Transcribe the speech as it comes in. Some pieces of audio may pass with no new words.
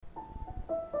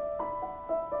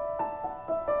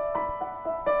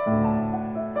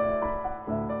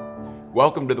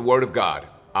Welcome to the Word of God.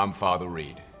 I'm Father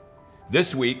Reed.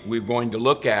 This week we're going to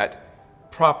look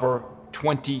at Proper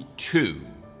 22.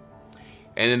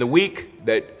 And in the week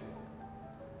that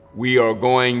we are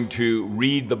going to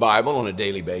read the Bible on a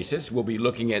daily basis, we'll be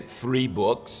looking at three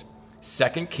books,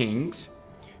 2 Kings,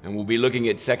 and we'll be looking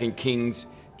at 2 Kings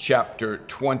chapter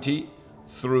 20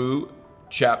 through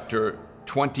chapter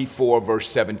 24, verse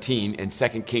 17, and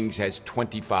 2 Kings has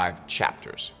 25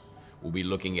 chapters. We'll be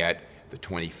looking at the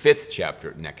 25th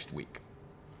chapter next week.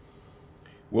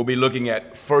 We'll be looking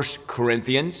at 1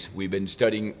 Corinthians. We've been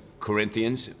studying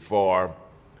Corinthians for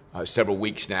several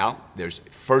weeks now. There's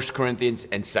 1 Corinthians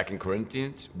and 2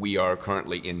 Corinthians. We are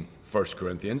currently in 1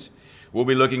 Corinthians. We'll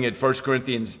be looking at 1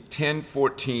 Corinthians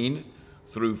 10:14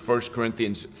 through 1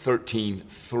 Corinthians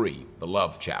 13:3, the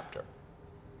love chapter.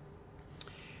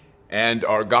 And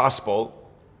our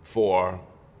gospel for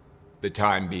the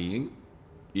time being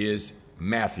is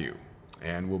Matthew.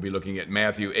 And we'll be looking at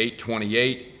Matthew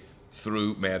 8:28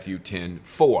 through Matthew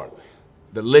 10:4.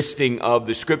 The listing of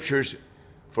the scriptures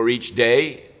for each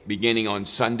day, beginning on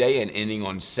Sunday and ending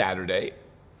on Saturday,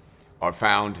 are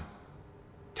found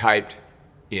typed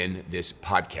in this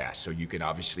podcast, so you can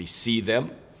obviously see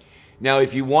them. Now,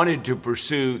 if you wanted to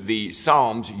pursue the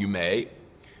Psalms, you may,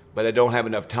 but I don't have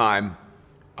enough time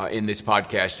in this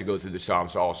podcast to go through the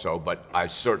Psalms also, but I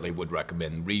certainly would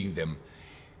recommend reading them.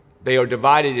 They are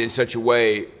divided in such a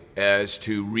way as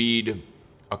to read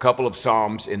a couple of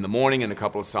Psalms in the morning and a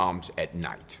couple of Psalms at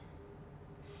night.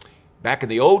 Back in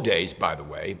the old days, by the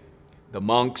way, the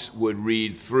monks would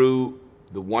read through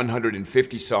the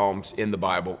 150 Psalms in the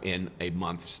Bible in a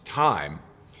month's time.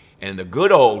 And in the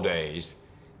good old days,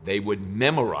 they would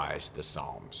memorize the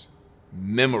Psalms,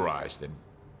 memorize them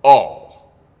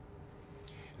all.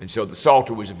 And so the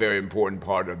Psalter was a very important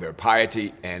part of their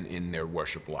piety and in their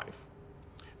worship life.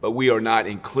 But we are not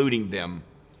including them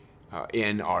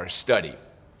in our study.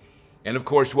 And of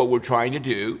course, what we're trying to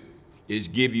do is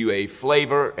give you a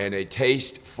flavor and a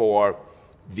taste for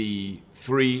the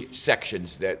three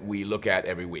sections that we look at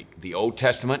every week. The Old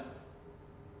Testament,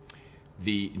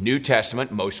 the New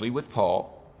Testament, mostly with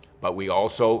Paul, but we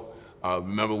also,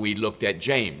 remember we looked at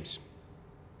James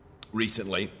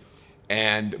recently,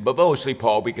 but mostly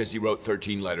Paul because he wrote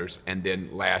 13 letters, and then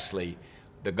lastly,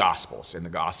 the Gospels, and the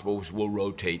Gospels will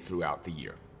rotate throughout the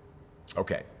year.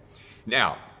 Okay,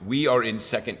 now we are in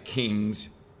 2 Kings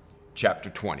chapter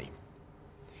 20.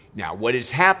 Now what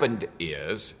has happened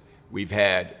is we've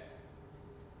had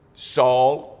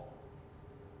Saul,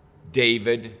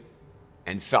 David,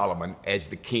 and Solomon as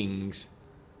the kings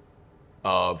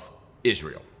of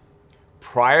Israel.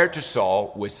 Prior to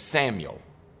Saul was Samuel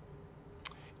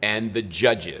and the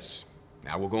judges.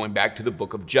 Now we're going back to the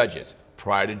book of Judges.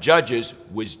 Prior to Judges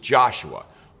was Joshua.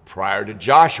 Prior to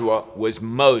Joshua was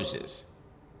Moses.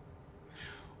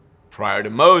 Prior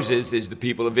to Moses is the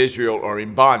people of Israel are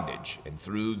in bondage, and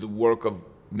through the work of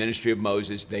ministry of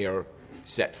Moses, they are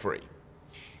set free.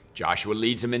 Joshua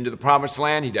leads them into the promised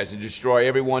land. He doesn't destroy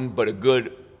everyone, but a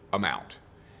good amount.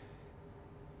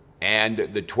 And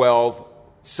the 12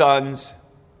 sons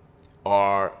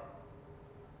are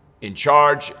in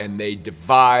charge, and they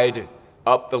divide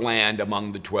up the land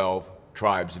among the 12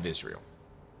 tribes of Israel.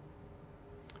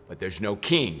 But there's no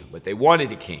king, but they wanted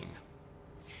a king.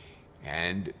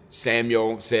 And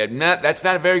Samuel said, "No, that's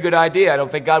not a very good idea. I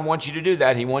don't think God wants you to do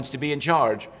that. He wants to be in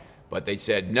charge." But they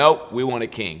said, "No, we want a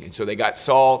king." And so they got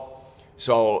Saul.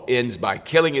 Saul ends by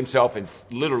killing himself and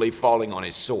literally falling on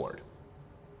his sword.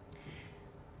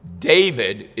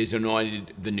 David is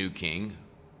anointed the new king.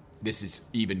 This is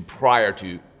even prior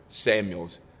to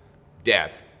Samuel's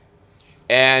death.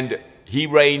 And he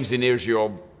reigns in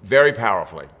Israel very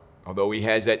powerfully, although he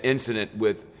has that incident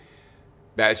with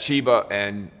Bathsheba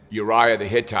and Uriah the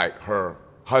Hittite, her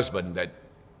husband, that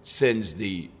sends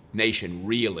the nation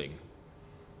reeling.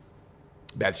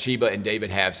 Bathsheba and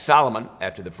David have Solomon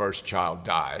after the first child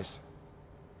dies.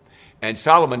 And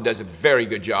Solomon does a very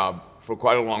good job for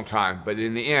quite a long time, but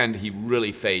in the end, he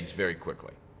really fades very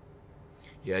quickly.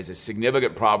 He has a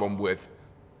significant problem with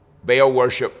Baal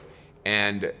worship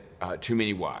and too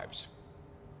many wives.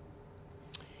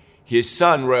 His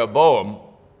son Rehoboam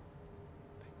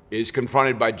is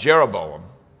confronted by Jeroboam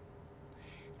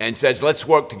and says, "Let's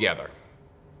work together.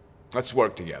 Let's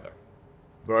work together."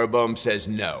 Rehoboam says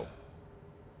no.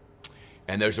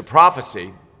 And there's a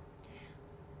prophecy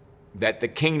that the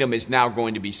kingdom is now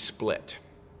going to be split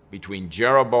between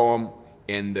Jeroboam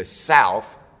in the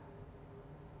south,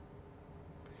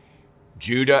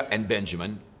 Judah and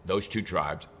Benjamin, those two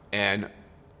tribes, and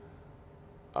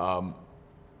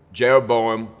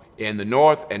Jeroboam in the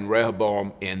north and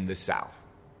Rehoboam in the south.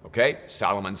 Okay?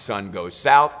 Solomon's son goes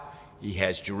south, He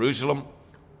has Jerusalem.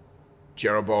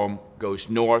 Jeroboam goes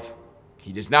north.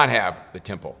 He does not have the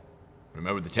temple.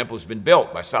 Remember, the temple has been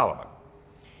built by Solomon.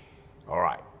 All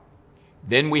right.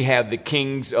 Then we have the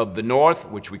kings of the north,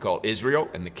 which we call Israel,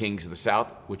 and the kings of the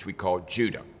south, which we call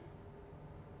Judah.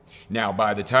 Now,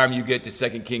 by the time you get to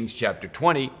 2 Kings chapter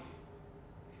 20,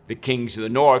 the kings of the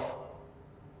north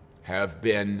have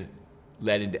been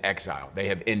led into exile. They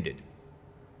have ended.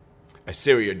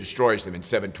 Assyria destroys them in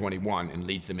 721 and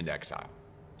leads them into exile.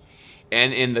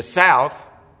 And in the south,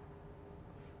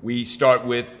 we start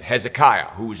with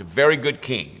Hezekiah, who was a very good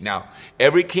king. Now,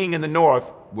 every king in the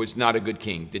north was not a good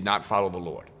king, did not follow the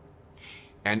Lord.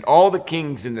 And all the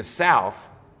kings in the south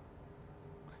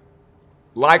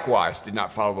likewise did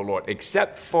not follow the Lord,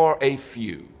 except for a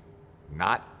few,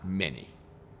 not many.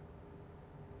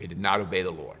 They did not obey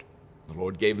the Lord. The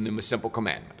Lord gave them a simple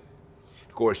commandment.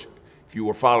 Of course, if you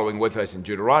were following with us in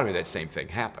Deuteronomy, that same thing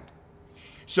happened.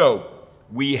 So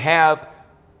we have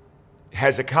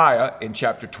Hezekiah in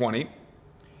chapter 20,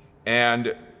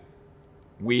 and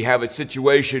we have a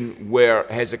situation where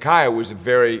Hezekiah was a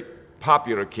very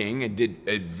popular king and did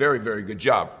a very, very good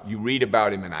job. You read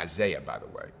about him in Isaiah, by the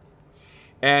way.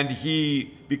 And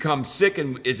he becomes sick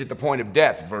and is at the point of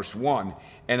death, verse 1.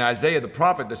 And Isaiah the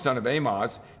prophet, the son of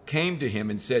Amoz, came to him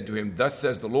and said to him, "Thus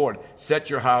says the Lord, set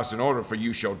your house in order, for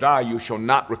you shall die, you shall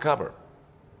not recover."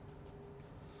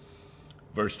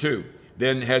 Verse 2.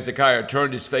 Then Hezekiah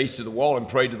turned his face to the wall and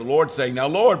prayed to the Lord, saying, "Now,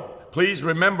 Lord, please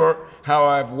remember how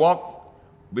I have walked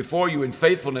before you in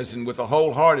faithfulness and with a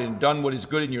whole heart and done what is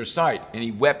good in your sight." And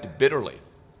he wept bitterly.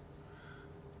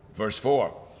 Verse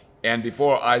 4. And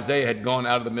before Isaiah had gone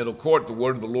out of the middle court, the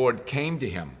word of the Lord came to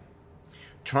him.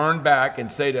 "Turn back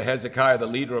and say to Hezekiah, the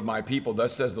leader of my people,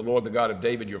 thus says the Lord, the God of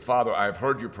David, your father, I have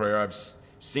heard your prayer, I have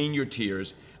seen your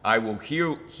tears. I will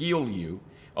heal you.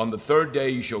 On the third day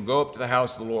you shall go up to the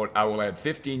house of the Lord. I will add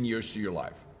 15 years to your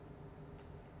life.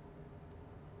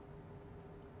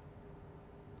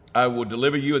 I will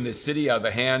deliver you in this city out of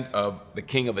the hand of the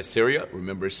king of Assyria."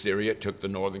 Remember, Assyria took the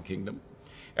northern kingdom.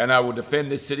 "And I will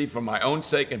defend this city for my own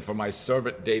sake and for my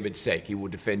servant David's sake." He will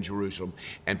defend Jerusalem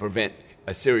and prevent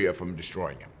Assyria from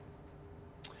destroying him.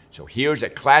 So here's a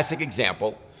classic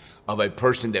example of a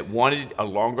person that wanted a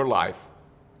longer life.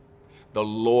 The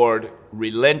Lord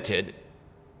relented,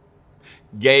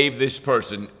 gave this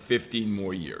person 15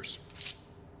 more years.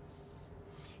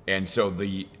 And so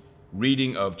the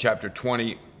reading of chapter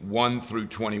 21 through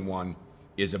 21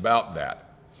 is about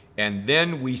that. And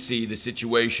then we see the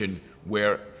situation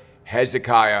where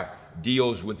Hezekiah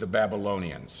deals with the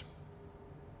Babylonians.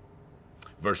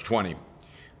 Verse 20.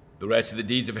 The rest of the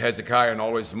deeds of Hezekiah and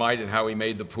all his might, and how he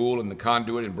made the pool and the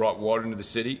conduit and brought water into the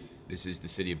city. This is the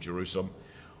city of Jerusalem.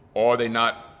 Are they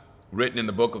not written in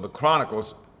the book of the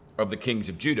Chronicles of the kings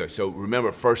of Judah? So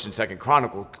remember, 1st and 2nd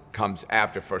Chronicle comes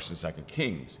after 1st and 2nd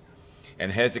Kings.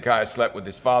 And Hezekiah slept with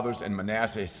his fathers, and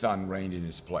Manasseh his son reigned in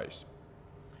his place.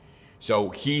 So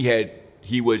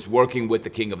he was working with the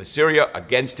king of Assyria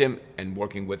against him and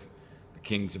working with the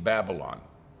kings of Babylon.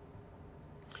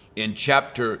 In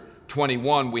chapter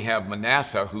 21, we have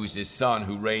Manasseh, who's his son,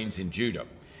 who reigns in Judah.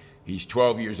 He's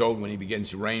 12 years old when he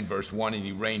begins to reign, verse 1, and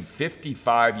he reigned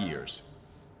 55 years.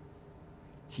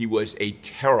 He was a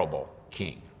terrible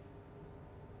king.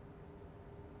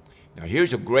 Now,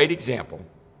 here's a great example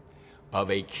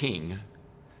of a king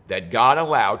that God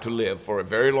allowed to live for a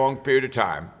very long period of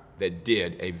time that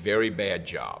did a very bad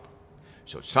job.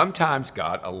 So sometimes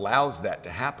God allows that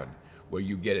to happen, where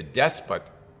you get a despot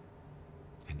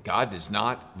and God does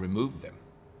not remove them.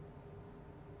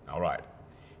 All right.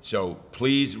 So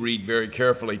please read very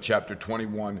carefully chapter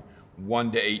 21,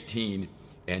 1 to 18,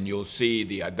 and you'll see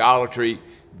the idolatry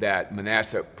that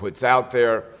Manasseh puts out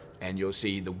there, and you'll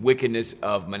see the wickedness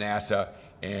of Manasseh,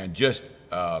 and just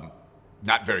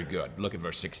not very good. Look at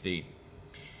verse 16.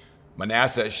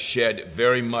 Manasseh shed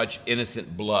very much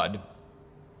innocent blood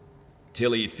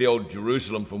till he filled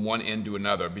Jerusalem from one end to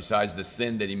another, besides the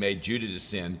sin that he made Judah to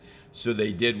sin, so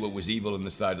they did what was evil in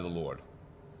the sight of the Lord.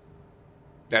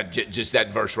 Just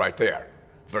that verse right there,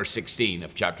 verse 16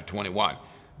 of chapter 21.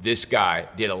 This guy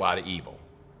did a lot of evil.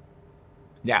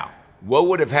 Now, what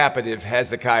would have happened if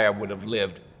Hezekiah would have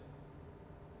lived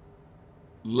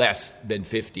less than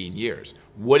 15 years?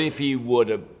 What if he would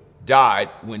have died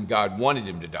when God wanted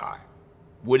him to die?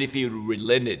 What if he would have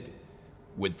relented?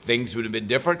 Would things would have been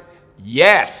different?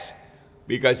 Yes,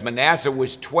 because Manasseh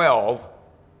was 12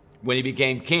 when he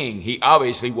became king. He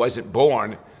obviously wasn't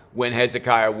born when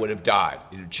Hezekiah would have died.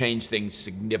 It would change things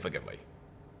significantly.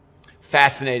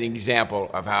 Fascinating example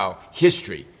of how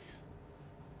history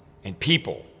and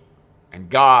people and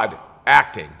God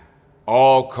acting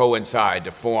all coincide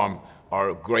to form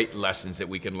are great lessons that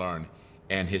we can learn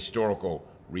and historical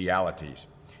realities.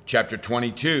 Chapter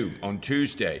 22 on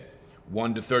Tuesday,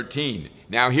 1 to 13.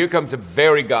 Now here comes a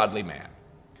very godly man,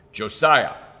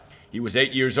 Josiah. He was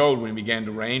 8 years old when he began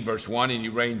to reign, verse 1, and he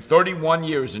reigned 31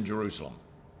 years in Jerusalem.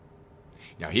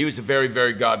 Now he was a very,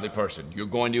 very godly person. You're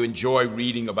going to enjoy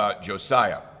reading about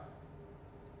Josiah.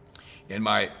 In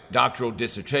my doctoral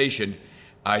dissertation,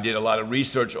 I did a lot of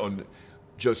research on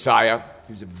Josiah.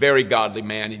 He was a very godly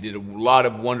man. He did a lot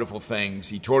of wonderful things.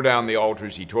 He tore down the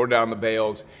altars. He tore down the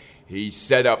Baals. He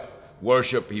set up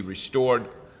worship. He restored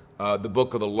the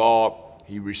book of the law.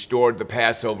 He restored the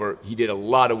Passover. He did a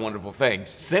lot of wonderful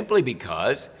things simply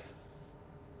because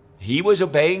he was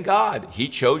obeying God. He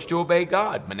chose to obey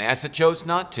God. Manasseh chose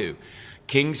not to.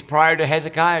 Kings prior to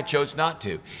Hezekiah chose not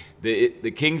to.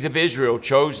 The kings of Israel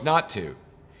chose not to.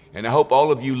 And I hope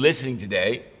all of you listening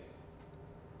today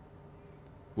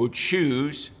will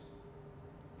choose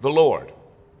the Lord.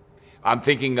 I'm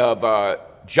thinking of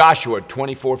Joshua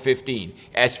 24:15.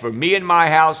 As for me and my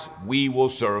house, we will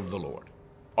serve the Lord.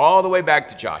 All the way back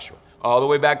to Joshua, all the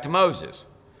way back to Moses.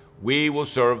 We will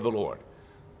serve the Lord.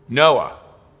 Noah,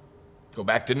 go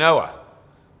back to Noah.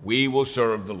 We will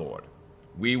serve the Lord.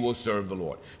 We will serve the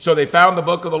Lord. So they found the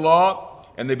book of the law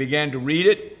and they began to read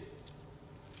it.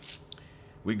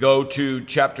 We go to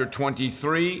chapter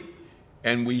 23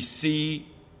 and we see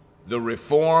the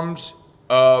reforms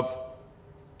of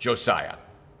Josiah.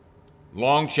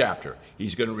 Long chapter.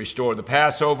 He's going to restore the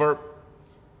Passover.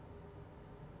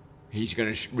 He's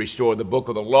going to restore the book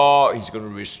of the law. He's going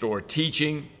to restore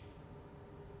teaching.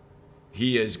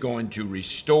 He is going to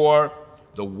restore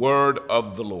the word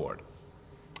of the Lord.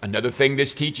 Another thing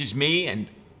this teaches me, and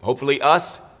hopefully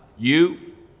us, you,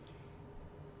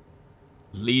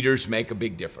 leaders make a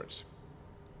big difference.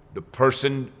 The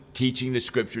person teaching the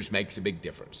scriptures makes a big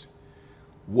difference.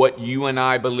 What you and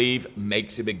I believe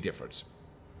makes a big difference.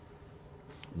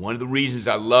 One of the reasons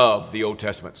I love the Old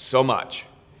Testament so much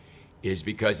is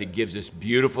because it gives us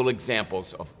beautiful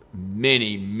examples of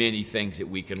many, many things that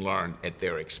we can learn at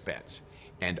their expense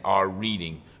and our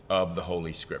reading of the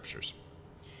Holy Scriptures.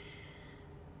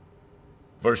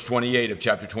 Verse 28 of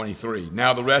chapter 23.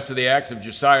 Now the rest of the acts of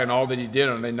Josiah and all that he did,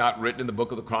 are they not written in the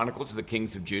book of the Chronicles of the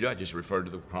kings of Judah? I just referred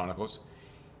to the Chronicles.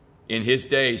 In his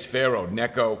days, Pharaoh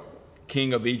Necho,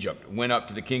 king of Egypt, went up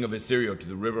to the king of Assyria to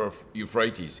the river of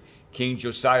Euphrates. King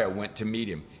Josiah went to meet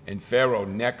him, and Pharaoh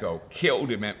Necho killed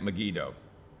him at Megiddo.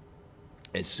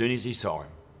 As soon as he saw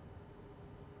him,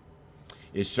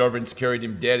 his servants carried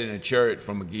him dead in a chariot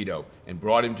from Megiddo and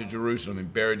brought him to Jerusalem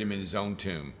and buried him in his own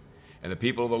tomb. And the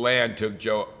people of the land took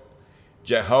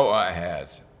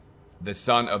Jehoahaz, the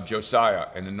son of Josiah,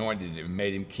 and anointed him and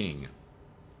made him king.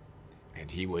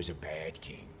 And he was a bad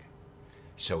king.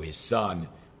 So his son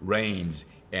reigns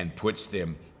and puts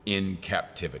them in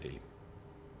captivity.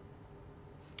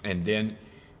 And then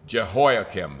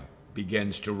Jehoiakim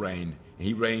begins to reign.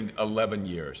 He reigned 11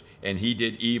 years, and he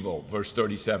did evil. Verse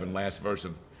 37, last verse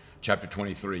of chapter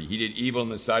 23. He did evil in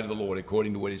the sight of the Lord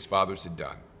according to what his fathers had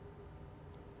done.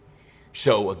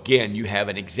 So again, you have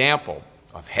an example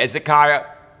of Hezekiah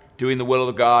doing the will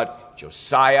of God,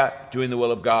 Josiah doing the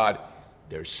will of God.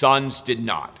 Their sons did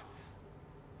not.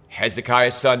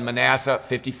 Hezekiah's son Manasseh,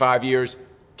 55 years,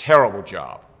 terrible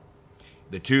job.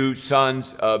 The two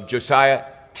sons of Josiah,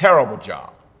 terrible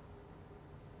job.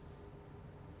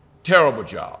 Terrible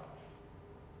job.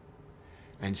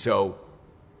 And so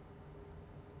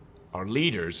our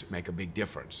leaders make a big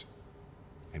difference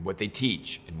in what they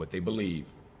teach and what they believe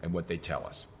and what they tell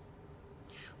us.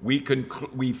 We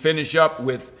finish up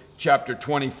with chapter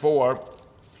 24.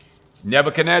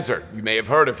 Nebuchadnezzar, you may have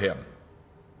heard of him.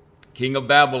 King of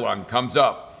Babylon comes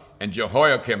up, and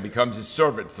Jehoiakim becomes his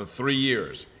servant for 3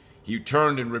 years. He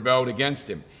turned and rebelled against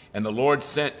him, and the Lord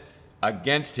sent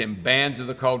against him bands of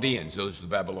the Chaldeans, those are the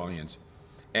Babylonians,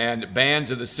 and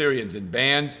bands of the Syrians, and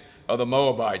bands of the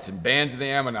Moabites, and bands of the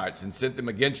Ammonites, and sent them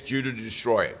against Judah to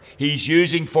destroy it. He's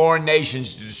using foreign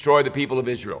nations to destroy the people of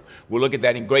Israel. We'll look at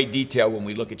that in great detail when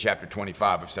we look at chapter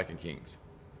 25 of 2 Kings.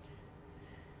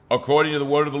 According to the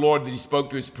word of the Lord that he spoke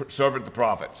to his servant the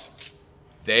prophets,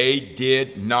 they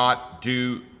did not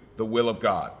do the will of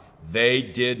God. They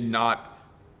did not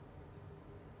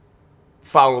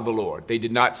follow the Lord. They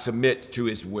did not submit to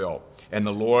his will. And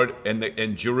the Lord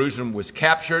and Jerusalem was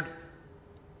captured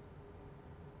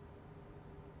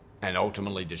and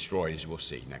ultimately destroyed, as we'll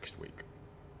see next week.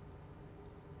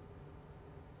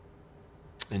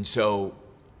 And so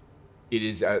it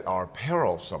is at our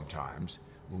peril sometimes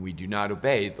when we do not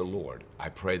obey the Lord. I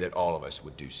pray that all of us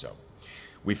would do so.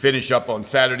 We finish up on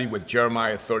Saturday with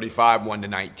Jeremiah 35, 1 to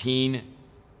 19.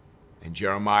 And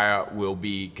Jeremiah will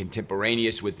be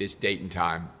contemporaneous with this date and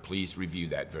time. Please review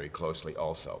that very closely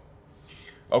also.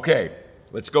 Okay,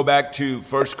 let's go back to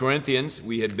 1 Corinthians.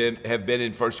 We have been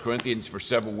in 1 Corinthians for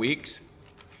several weeks.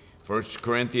 1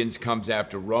 Corinthians comes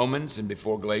after Romans and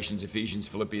before Galatians, Ephesians,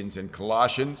 Philippians, and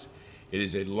Colossians. It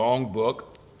is a long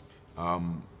book,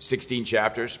 16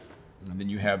 chapters. And then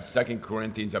you have 2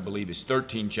 Corinthians, I believe, is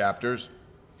 13 chapters.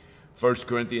 1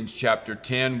 Corinthians chapter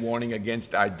 10, warning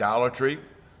against idolatry,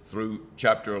 through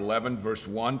chapter 11, verse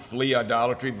 1, flee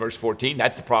idolatry, verse 14.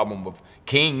 That's the problem of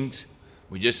kings.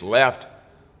 We just left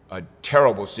a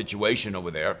terrible situation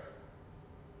over there.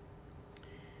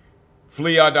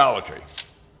 Flee idolatry.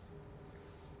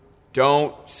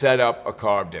 Don't set up a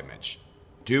carved image.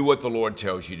 Do what the Lord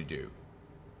tells you to do.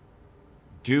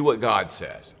 Do what God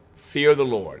says. Fear the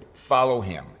Lord. Follow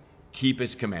him. Keep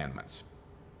his commandments.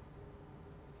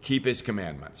 Keep his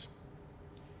commandments.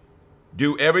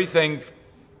 Do everything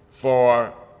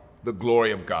for the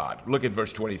glory of God. Look at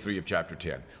verse 23 of chapter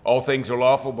 10. All things are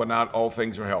lawful, but not all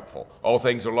things are helpful. All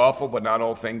things are lawful, but not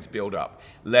all things build up.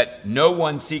 Let no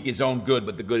one seek his own good,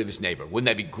 but the good of his neighbor. Wouldn't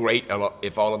that be great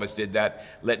if all of us did that?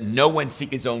 Let no one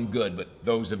seek his own good, but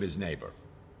those of his neighbor.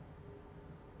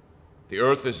 The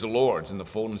earth is the Lord's and the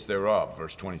fullness thereof.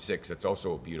 Verse 26, that's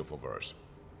also a beautiful verse.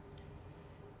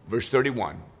 Verse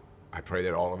 31, I pray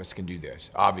that all of us can do this.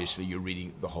 Obviously, you're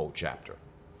reading the whole chapter.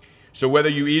 So whether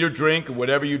you eat or drink or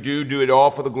whatever you do, do it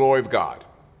all for the glory of God.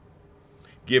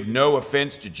 Give no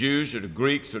offense to Jews or to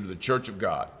Greeks or to the church of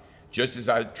God, just as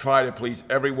I try to please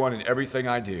everyone in everything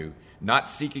I do, not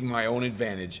seeking my own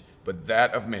advantage, but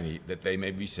that of many, that they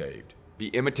may be saved. Be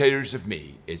imitators of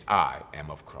me as I am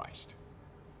of Christ.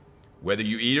 Whether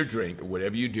you eat or drink or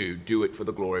whatever you do, do it for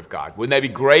the glory of God. Wouldn't that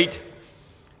be great?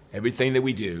 Everything that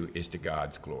we do is to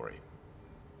God's glory.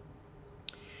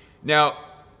 Now,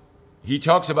 he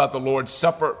talks about the Lord's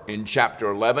Supper in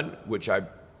chapter 11, which I'm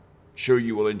sure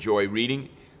you will enjoy reading.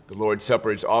 The Lord's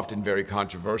Supper is often very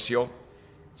controversial.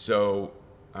 So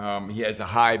he has a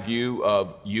high view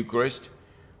of Eucharist.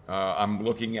 I'm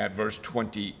looking at verse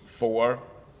 24.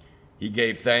 He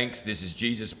gave thanks. This is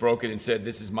Jesus broken and said,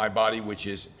 "This is my body, which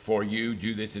is for you.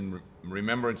 Do this in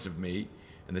remembrance of me."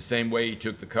 In the same way, he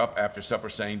took the cup after supper,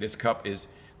 saying, "This cup is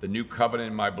the new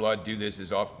covenant in my blood. Do this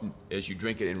as often as you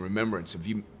drink it in remembrance of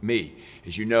me."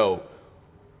 As you know,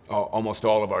 almost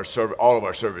all of our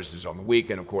services on the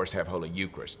weekend, of course, have Holy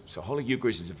Eucharist. So Holy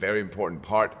Eucharist is a very important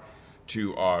part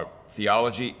to our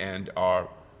theology and our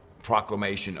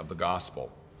proclamation of the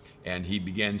gospel. And he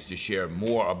begins to share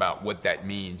more about what that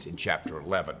means in chapter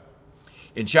 11.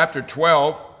 In chapter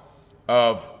 12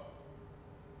 of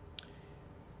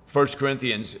 1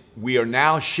 Corinthians, we are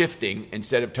now shifting,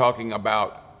 instead of talking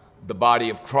about the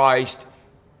body of Christ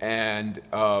and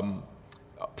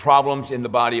problems in the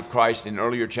body of Christ in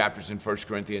earlier chapters in 1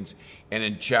 Corinthians, and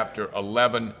in chapter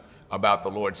 11 about the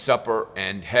Lord's Supper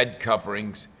and head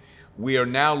coverings, we are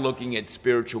now looking at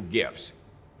spiritual gifts,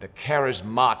 the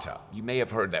charismata. You may have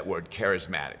heard that word,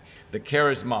 charismatic. The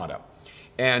charismata.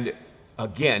 And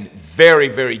again, very,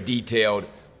 very detailed,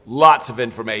 lots of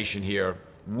information here,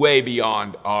 way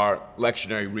beyond our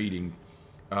lectionary reading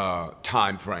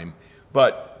time frame.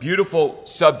 But beautiful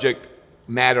subject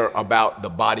matter about the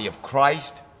body of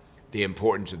Christ, the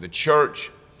importance of the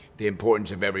church, the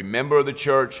importance of every member of the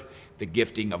church, the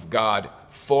gifting of God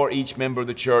for each member of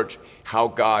the church, how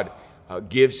God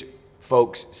gives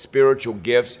folks spiritual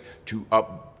gifts to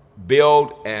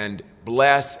build and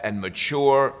bless and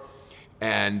mature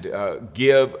and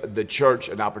give the church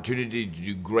an opportunity to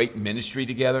do great ministry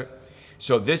together.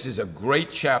 So this is a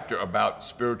great chapter about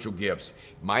spiritual gifts.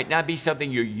 Might not be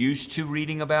something you're used to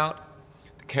reading about.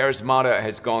 The charismata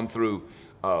has gone through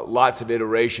lots of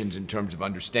iterations in terms of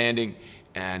understanding,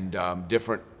 and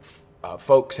different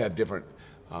folks have different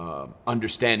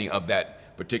understanding of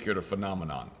that particular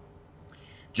phenomenon.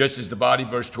 Just as the body,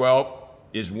 verse 12,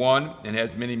 is one and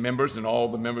has many members, and all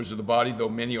the members of the body, though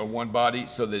many, are one body,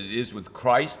 so that it is with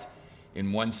Christ.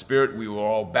 In one spirit we were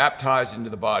all baptized into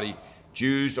the body,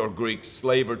 Jews or Greeks,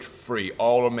 slave or free,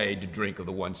 all are made to drink of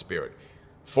the one spirit.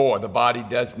 For the body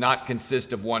does not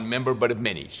consist of one member, but of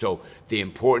many. So the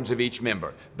importance of each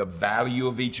member, the value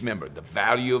of each member, the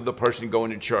value of the person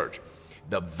going to church,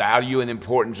 the value and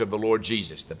importance of the Lord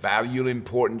Jesus, the value and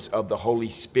importance of the Holy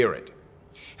Spirit,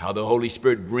 how the Holy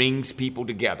Spirit brings people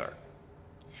together.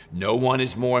 No one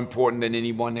is more important than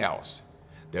anyone else.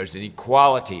 There's an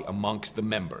equality amongst the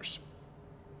members.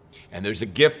 And there's a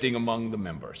gifting among the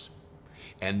members.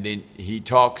 And then he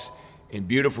talks in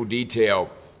beautiful detail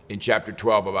in chapter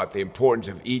 12 about the importance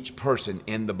of each person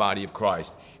in the body of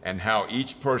Christ and how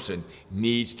each person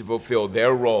needs to fulfill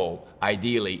their role,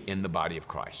 ideally, in the body of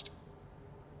Christ.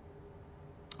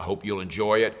 I hope you'll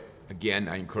enjoy it. Again,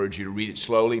 I encourage you to read it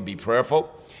slowly, be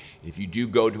prayerful. If you do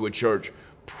go to a church,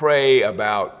 pray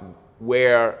about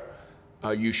where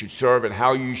you should serve and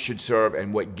how you should serve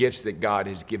and what gifts that God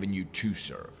has given you to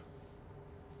serve.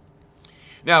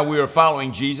 Now, we are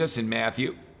following Jesus in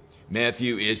Matthew.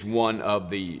 Matthew is one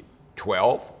of the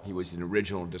 12. He was an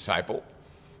original disciple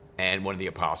and one of the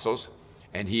apostles,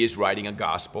 and he is writing a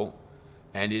gospel,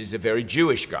 and it is a very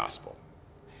Jewish gospel.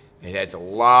 It has a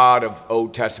lot of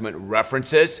Old Testament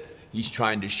references. He's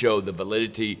trying to show the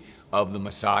validity of the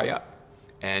Messiah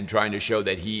and trying to show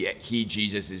that he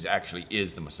Jesus,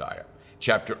 is the Messiah.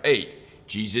 Chapter 8,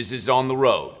 Jesus is on the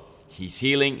road. He's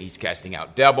healing, he's casting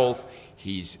out devils,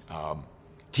 he's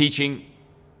teaching,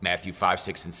 Matthew 5,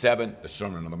 6, and 7, the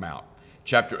Sermon on the Mount.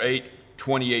 Chapter 8,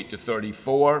 28 to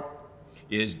 34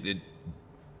 is that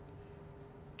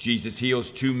Jesus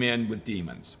heals 2 men with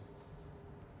demons.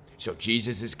 So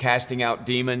Jesus is casting out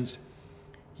demons,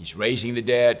 he's raising the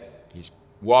dead, he's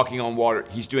walking on water,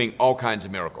 he's doing all kinds of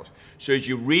miracles. So as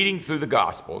you're reading through the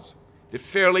Gospels, they're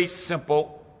fairly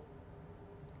simple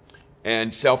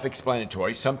and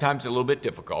self-explanatory, sometimes a little bit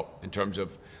difficult in terms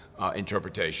of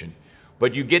interpretation,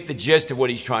 but you get the gist of what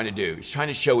he's trying to do. He's trying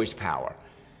to show his power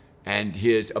and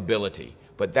his ability,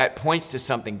 but that points to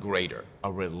something greater,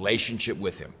 a relationship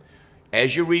with him.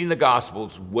 As you're reading the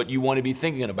Gospels, what you want to be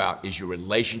thinking about is your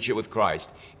relationship with Christ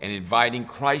and inviting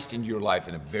Christ into your life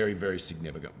in a very, very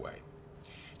significant way.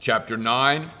 Chapter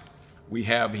 9, we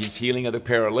have his healing of the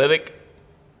paralytic,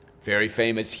 very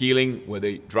famous healing where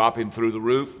they drop their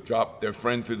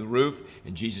friend through the roof,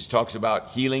 and Jesus talks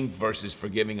about healing versus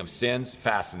forgiving of sins.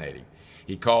 Fascinating.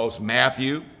 He calls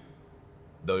Matthew,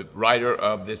 the writer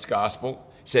of this gospel,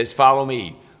 says, "Follow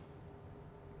me."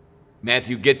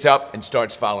 Matthew gets up and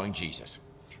starts following Jesus.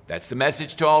 That's the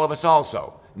message to all of us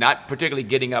also. Not particularly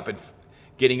getting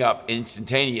up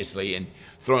instantaneously and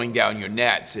throwing down your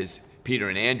nets as Peter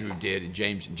and Andrew did and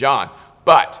James and John,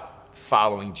 but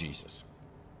following Jesus.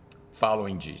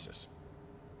 Following Jesus.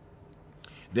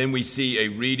 Then we see a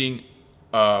reading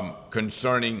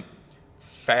concerning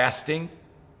fasting,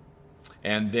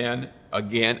 and then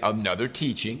again another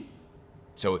teaching.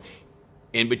 So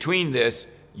in between this,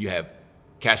 you have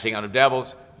casting out of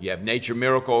devils, you have nature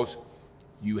miracles,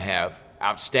 you have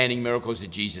outstanding miracles that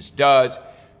Jesus does,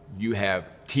 you have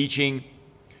teaching,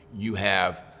 you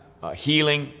have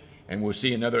healing, and we'll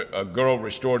see a girl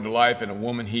restored to life and a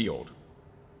woman healed.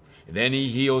 And then he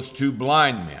heals 2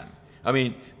 blind men. I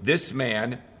mean, this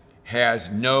man has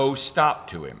no stop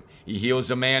to him. He heals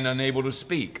a man unable to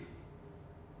speak.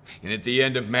 And at the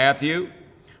end of Matthew,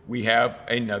 we have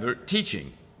another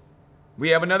teaching.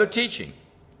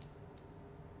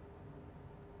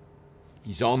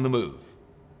 He's on the move.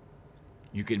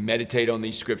 You can meditate on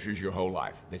these scriptures your whole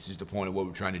life. This is the point of what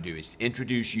we're trying to do, is to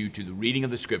introduce you to the reading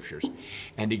of the scriptures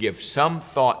and to give some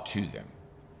thought to them.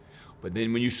 But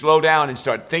then when you slow down and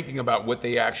start thinking about what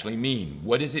they actually mean,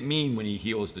 what does it mean when he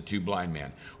heals the 2 blind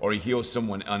men or he heals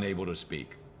someone unable to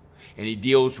speak? And he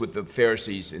deals with the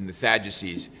Pharisees and the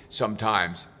Sadducees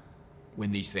sometimes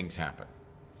when these things happen.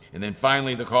 And then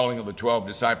finally, the calling of the 12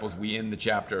 disciples, we end the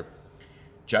chapter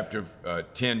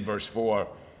 10, verse 4,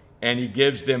 and he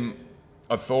gives them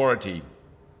authority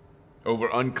over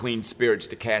unclean spirits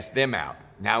to cast them out.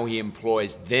 Now he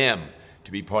employs them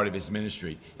to be part of his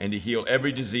ministry and to heal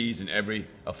every disease and every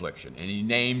affliction. And he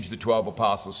names the 12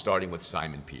 apostles, starting with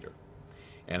Simon Peter.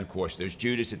 And of course, there's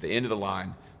Judas at the end of the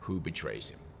line who betrays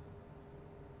him.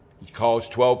 He calls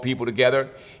 12 people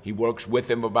together. He works with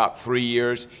them about 3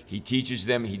 years. He teaches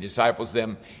them, he disciples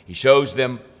them, he shows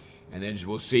them. And then as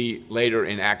we'll see later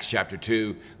in Acts chapter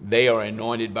 2, they are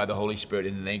anointed by the Holy Spirit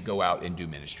and then they go out and do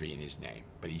ministry in his name.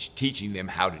 But he's teaching them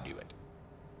how to do it.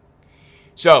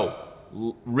 So,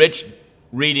 rich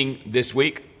reading this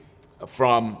week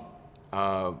from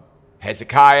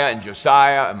Hezekiah and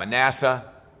Josiah and Manasseh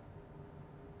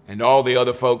and all the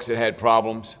other folks that had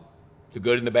problems, the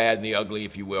good and the bad and the ugly,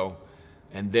 if you will.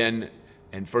 And then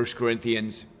in 1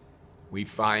 Corinthians, we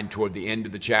find toward the end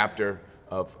of the chapter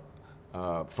of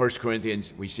 1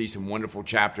 Corinthians, we see some wonderful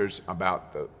chapters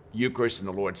about the Eucharist and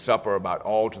the Lord's Supper, about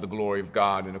all to the glory of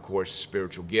God, and of course,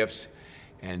 spiritual gifts,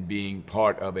 and being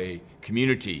part of a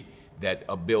community that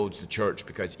upbuilds the church,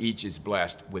 because each is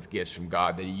blessed with gifts from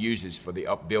God that he uses for the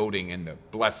upbuilding and the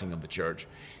blessing of the church.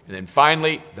 And then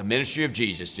finally, the ministry of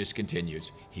Jesus just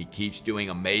continues. He keeps doing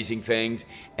amazing things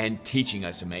and teaching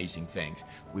us amazing things.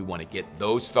 We want to get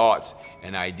those thoughts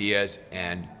and ideas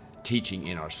and teaching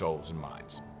in our souls and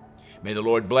minds. May the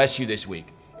Lord bless you this week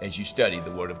as you study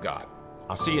the Word of God.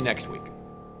 I'll see you next week.